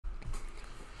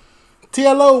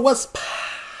TLO, what's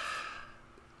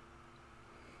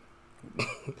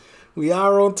We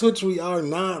are on Twitch. We are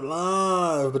not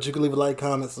live, but you can leave a like,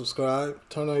 comment, subscribe,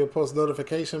 turn on your post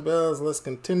notification bells. Let's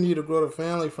continue to grow the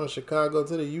family from Chicago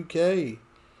to the UK.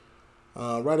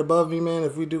 Right above me, man,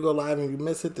 if we do go live and you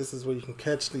miss it, this is where you can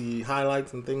catch the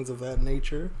highlights and things of that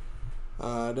nature.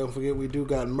 Don't forget, we do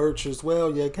got merch as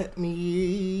well. You get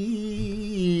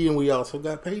me. And we also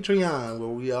got Patreon, where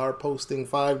we are posting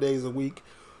 5 days a week.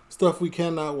 Stuff we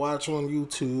cannot watch on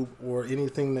YouTube or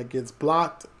anything that gets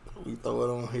blocked, we throw it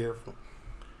on here.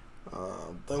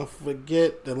 Don't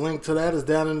forget, the link to that is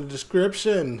down in the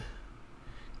description.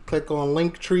 Click on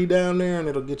Linktree down there and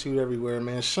it'll get you everywhere,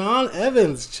 man. Sean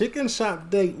Evans, chicken shop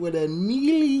date with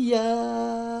Amelia.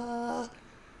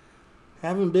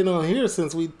 Haven't been on here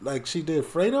since she did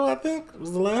Fredo, I think.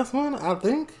 Was the last one, I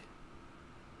think.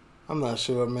 I'm not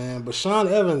sure, man. But Sean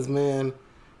Evans, man,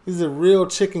 he's a real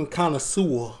chicken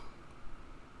connoisseur.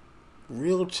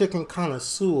 Real chicken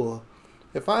connoisseur.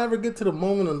 If I ever get to the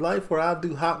moment in life where I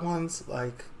do hot ones,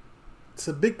 it's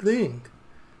a big thing.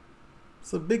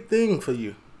 It's a big thing for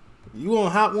you. You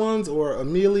on hot ones or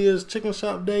Amelia's chicken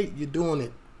shop date, you're doing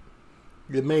it.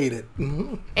 You made it.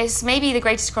 It's maybe the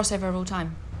greatest crossover of all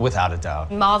time. Without a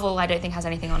doubt. Marvel, I don't think, has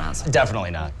anything on us.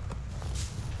 Definitely not.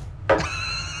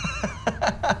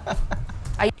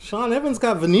 Sean Evans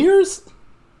got veneers?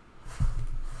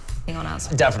 On us.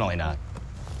 Definitely not.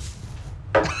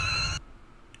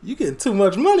 You getting too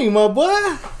much money, my boy.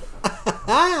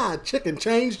 Chicken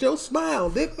changed your smile,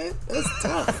 didn't it? That's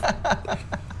tough.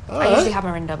 I usually have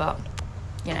Mirinda, but,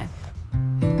 you know.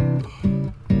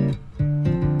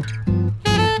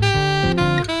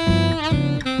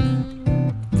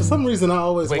 For some reason, I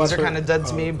always Wings are kind of dead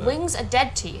to me. But wings are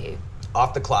dead to you?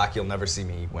 Off the clock, you'll never see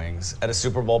me eat wings. At a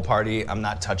Super Bowl party, I'm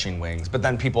not touching wings. But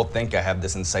then people think I have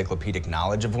this encyclopedic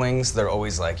knowledge of wings. They're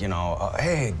always like,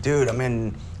 hey, dude, I'm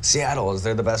in Seattle. Is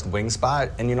there the best wing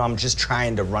spot? And, I'm just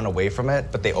trying to run away from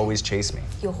it, but they always chase me.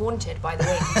 You're haunted by the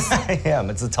wings. I am.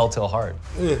 It's a telltale heart.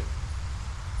 Yeah.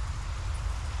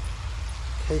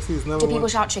 Casey's number Do people one.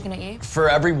 shout chicken at you? For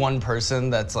every one person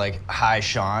that's like, hi,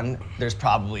 Sean, there's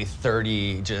probably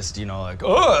 30 just,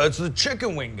 oh, it's the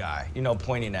chicken wing guy,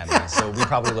 pointing at me. So we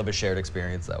probably live a shared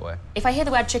experience that way. If I hear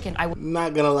the word chicken, I would.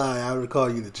 Not gonna lie, I would call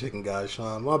you the chicken guy,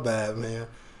 Sean. My bad, man.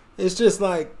 It's just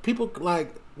people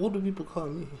what do people call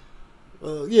me?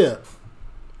 Yeah.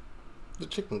 The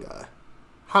chicken guy.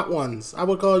 Hot ones. I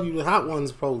would call you the hot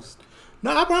ones post.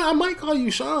 No, I might call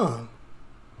you Sean.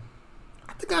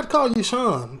 I think I'd call you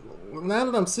Sean. Now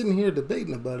that I'm sitting here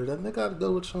debating about it, I think I'd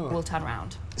go with Sean. We'll turn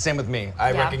around. Same with me.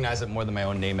 I recognize it more than my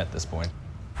own name at this point.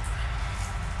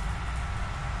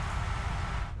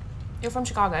 You're from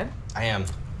Chicago? I am.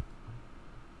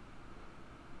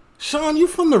 Sean, you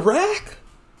from the rack?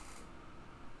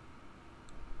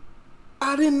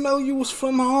 I didn't know you was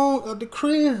from home at the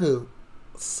crib.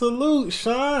 Salute,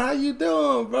 Sean. How you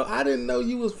doing, bro? I didn't know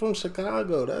you was from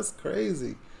Chicago. That's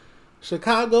crazy.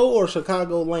 Chicago or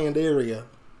Chicagoland area?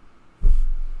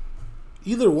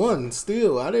 Either one,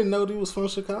 still. I didn't know he was from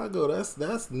Chicago.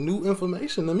 That's new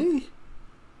information to me.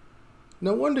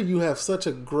 No wonder you have such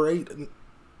a great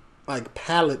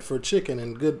palate for chicken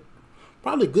and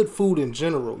probably good food in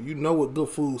general. You know what good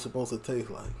food's supposed to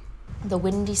taste like. The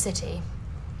Windy City.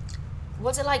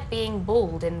 What's it like being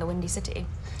bald in the Windy City?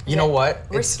 You know what?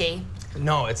 Risky.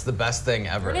 No, it's the best thing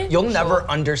ever. Really? You'll never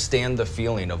understand the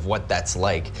feeling of what that's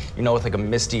like. With a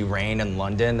misty rain in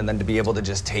London, and then to be able to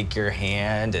just take your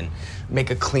hand and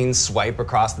make a clean swipe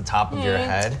across the top of your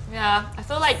head. Yeah, I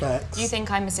feel like you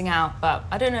think I'm missing out, but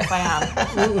I don't know if I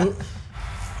am.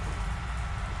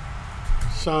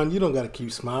 Sean, you don't gotta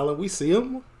keep smiling. We see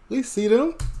them. We see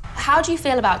them. How do you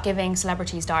feel about giving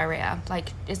celebrities diarrhea?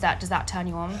 Does that turn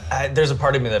you on? There's a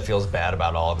part of me that feels bad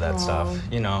about all of that stuff.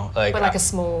 But a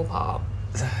small part.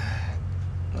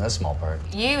 A small part.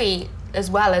 You eat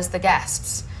as well as the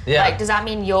guests. Yeah. Does that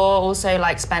mean you're also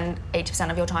spend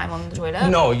 80% of your time on the toilet?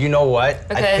 No, you know what?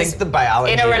 Because I think the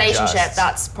biology in a relationship, adjusts.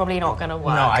 that's probably not gonna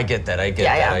work. No, I get that. I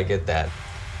get that.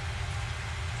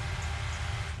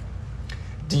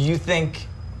 Do you think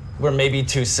we're maybe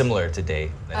too similar to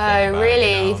date? Oh,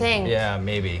 really? You think? Yeah,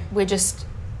 maybe. We're just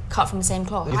cut from the same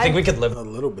cloth. You think we could live A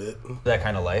little bit. that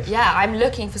kind of life? Yeah, I'm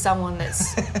looking for someone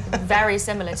that's very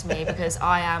similar to me because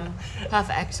I am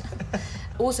perfect.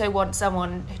 Also want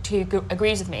someone who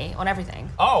agrees with me on everything.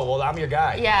 Oh, well, I'm your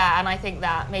guy. Yeah, and I think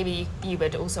that maybe you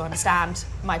would also understand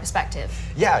my perspective.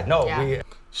 Yeah, no, Yeah.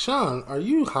 Sean, are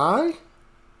you high?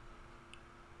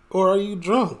 Or are you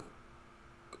drunk?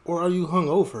 Or are you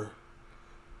hungover?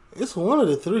 It's one of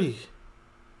the three.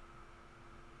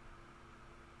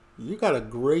 You got a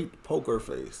great poker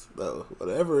face, though.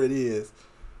 Whatever it is,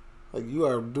 like you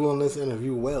are doing this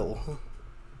interview well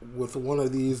with one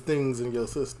of these things in your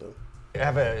system. I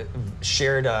have a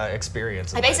shared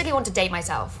experience. I basically want to date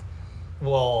myself.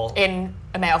 Well, in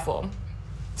a male form.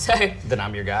 So then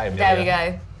I'm your guy. Amelia. There we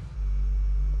go.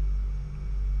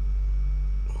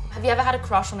 Have you ever had a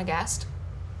crush on a guest?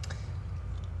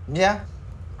 Yeah.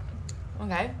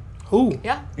 Okay. Who?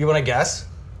 Yeah. You want to guess?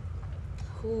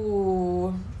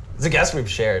 Ooh. It's a guess we've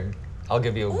shared. I'll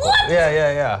give you a... What?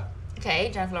 Yeah. Okay,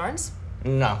 Jennifer Lawrence.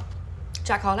 No.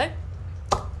 Jack Harlow.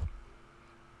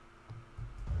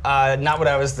 Not what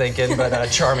I was thinking, but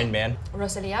charming man.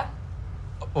 Rosalia.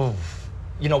 Oh,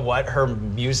 you know what? Her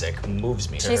music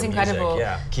moves me. She's incredible.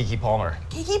 Yeah, Keke Palmer.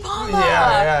 Keke Palmer.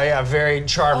 Yeah. Very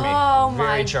charming. Oh very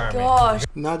my charming. gosh.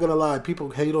 Not gonna lie, people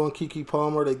hate on Keke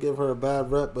Palmer. They give her a bad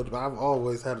rep, but I've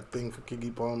always had a thing for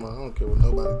Keke Palmer. I don't care what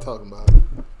nobody talking about.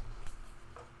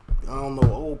 I don't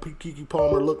know. Oh, Keke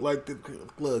Palmer look like the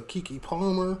Keke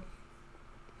Palmer.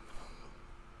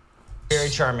 Very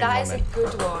charming That is woman. a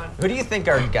good one. Who do you think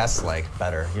our guests like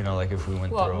better? You know, like if we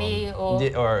went What, through me them. or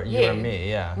or you you? or me?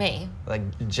 Yeah. Me. Like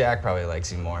Jack probably likes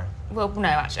you more. Well, no,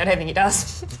 actually, I don't think he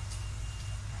does.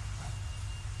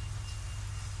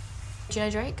 Do you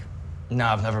know Drake? No,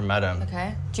 I've never met him.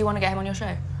 Okay. Do you want to get him on your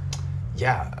show?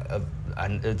 Yeah,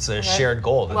 and it's a shared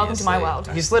goal. Welcome to my world.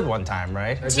 He slid one time,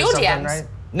 right? Or To did your something, DMs? Right?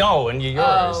 No, into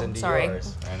yours. Oh, into sorry.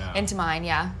 yours. I know. Into mine,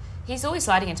 yeah. He's always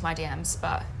sliding into my DMs,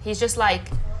 but he's just like,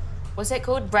 what's it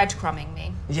called? Breadcrumbing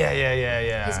me.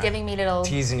 Yeah. He's giving me little...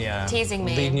 Teasing you. Teasing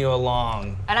me. Leading you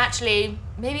along. And actually,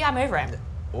 maybe I'm over him.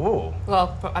 Ooh.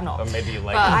 Well, I'm not. Or maybe you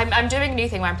like But him. I'm doing a new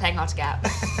thing where I'm playing hard to get.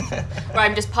 Where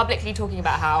I'm just publicly talking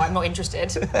about how I'm not interested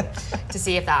to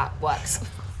see if that works.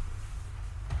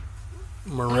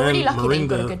 You're really lucky that you've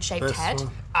got a good shaped head.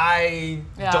 I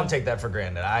Yeah. don't take that for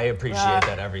granted. I appreciate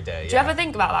that every day. Do you ever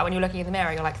think about that when you're looking in the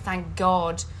mirror? You're like, thank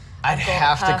God I'd I've got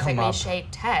have a to come perfectly up.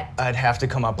 shaped head. I'd have to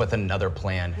come up with another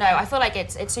plan. No, I feel like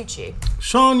it suits you.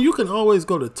 Sean, you can always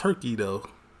go to Turkey though.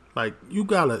 Like you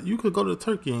could go to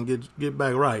Turkey and get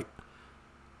back right.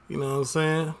 You know what I'm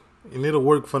saying? And it'll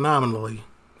work phenomenally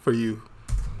for you.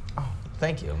 Oh,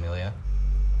 thank you, Amelia.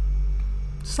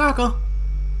 Soccer.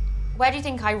 Where do you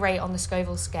think I rate on the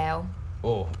Scoville scale?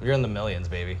 Oh, you're in the millions,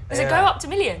 baby. Does it go up to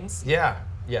millions? Yeah.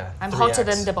 I'm 3X. hotter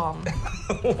than the bomb.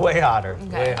 Way hotter.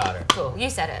 Okay. Way hotter. Cool. You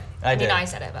said it. I did. mean, I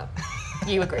said it, but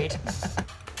you agreed.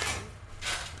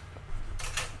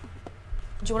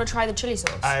 Do you want to try the chili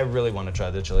sauce? I really want to try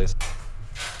the chilies.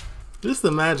 Just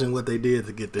imagine what they did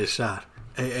to get this shot.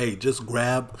 Hey, just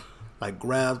grab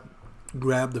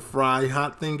the fry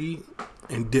hot thingy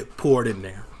and pour it in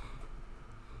there.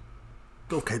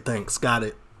 Okay, thanks. Got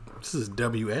it. This is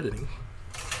W editing.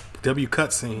 W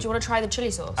cutscene. Do you want to try the chili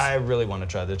sauce? I really want to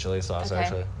try the chili sauce, okay.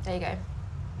 actually. There you go.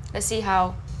 Let's see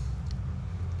how...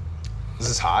 Is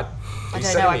this hot? I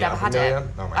don't know. I've never had it. Oh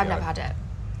my I've God. never had it.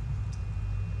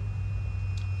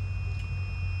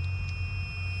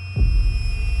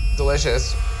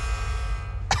 Delicious.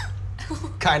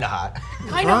 Kind of hot.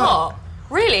 Kind of hot.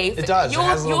 Really? It does. It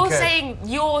has a little kick.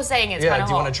 You're saying it's Yeah, kind of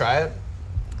hot. do you want to try it?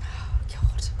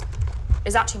 God.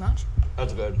 Is that too much?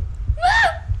 That's good.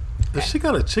 Does she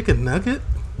got a chicken nugget?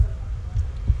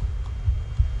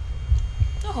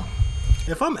 Oh.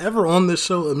 If I'm ever on this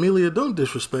show, Amelia, don't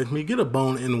disrespect me. Get a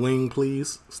bone-in wing,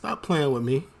 please. Stop playing with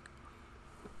me.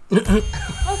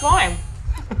 That's fine.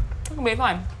 That can be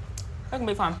fine. That can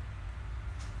be fine.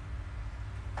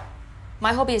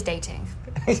 My hobby is dating.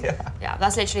 Yeah. Yeah,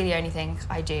 that's literally the only thing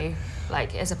I do,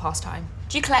 like, as a pastime.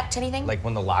 Do you collect anything? Like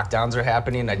when the lockdowns are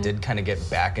happening, I did kind of get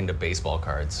back into baseball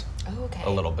cards. Oh, okay. A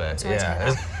little bit, Sorry to hear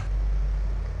yeah. that.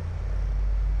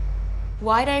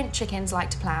 Why don't chickens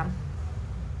like to plan?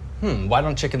 Why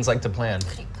don't chickens like to plan?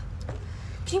 Can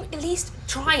you at least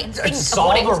try and think of Solve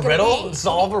what it was a gonna riddle? be?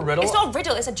 Solve a riddle? It's not a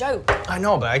riddle, it's a joke. I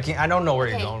know, but I don't know where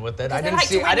Okay. you're going with it. Because I they didn't like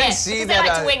to see. wing I didn't it. see Because that. they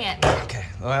like to wing it. Okay,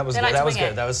 well, that was They good. like That to was wing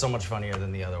good. it. That was so much funnier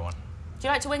than the other one. Do you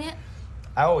like to wing it?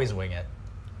 I always wing it.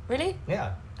 Really?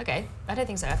 Yeah. Okay, I don't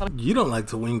think so. I feel like You don't like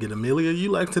to wing it, Amelia. You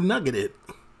like to nugget it.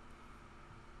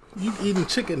 You eating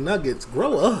chicken nuggets.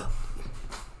 Grow up.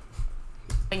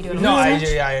 you do it a No, lot. I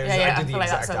Yeah, do the feel like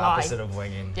that's exact a lie. opposite of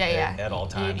winging. Yeah. At all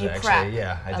times, You actually. prep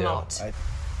Yeah, I a do. lot.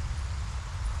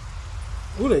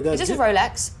 Ooh, they got Is this a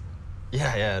Rolex?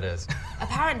 Yeah, it is.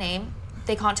 Apparently,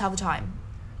 they can't tell the time,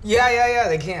 Yeah,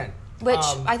 they can't. which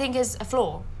I think is a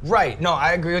flaw. Right. No,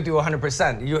 I agree with you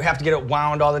 100%. You have to get it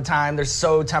wound all the time. They're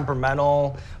so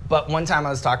temperamental. But one time I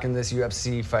was talking to this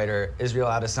UFC fighter, Israel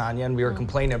Adesanya, and we were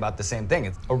complaining about the same thing.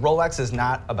 A Rolex is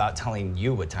not about telling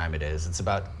you what time it is. It's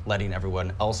about letting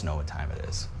everyone else know what time it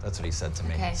is. That's what he said to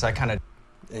me. Okay. So I kind of...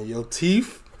 And your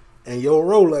teeth and your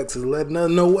Rolex is letting us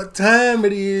know what time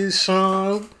it is,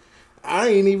 Sean. I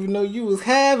ain't even know you was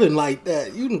having like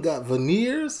that. You done got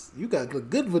veneers. You got the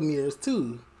good veneers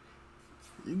too.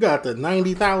 You got the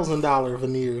 $90,000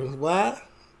 veneers. Why?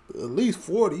 At least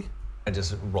 40. I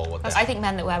just roll with that. I think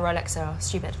men that wear Rolex are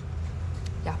stupid.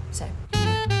 Yeah, so.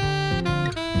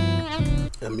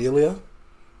 Amelia,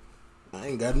 I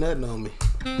ain't got nothing on me.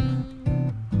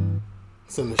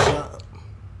 It's in the shop.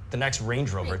 The next Range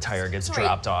Rover tire gets Sorry,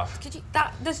 dropped off. Could you,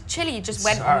 this chili just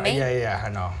went on me. Yeah, I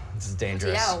know. This is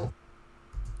dangerous. Yeah.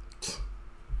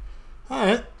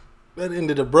 Alright. That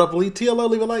ended abruptly. TLO,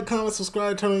 leave a like, comment,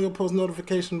 subscribe, turn on your post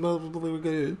notification bell. We're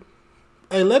good.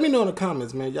 Hey, let me know in the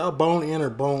comments, man. Y'all bone in or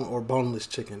boneless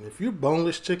chicken. If you're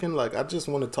boneless chicken, like, I just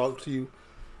want to talk to you.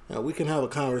 We can have a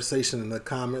conversation in the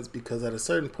comments, because at a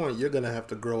certain point, you're going to have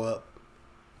to grow up.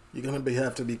 You're going to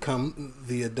have to become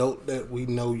the adult that we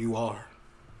know you are.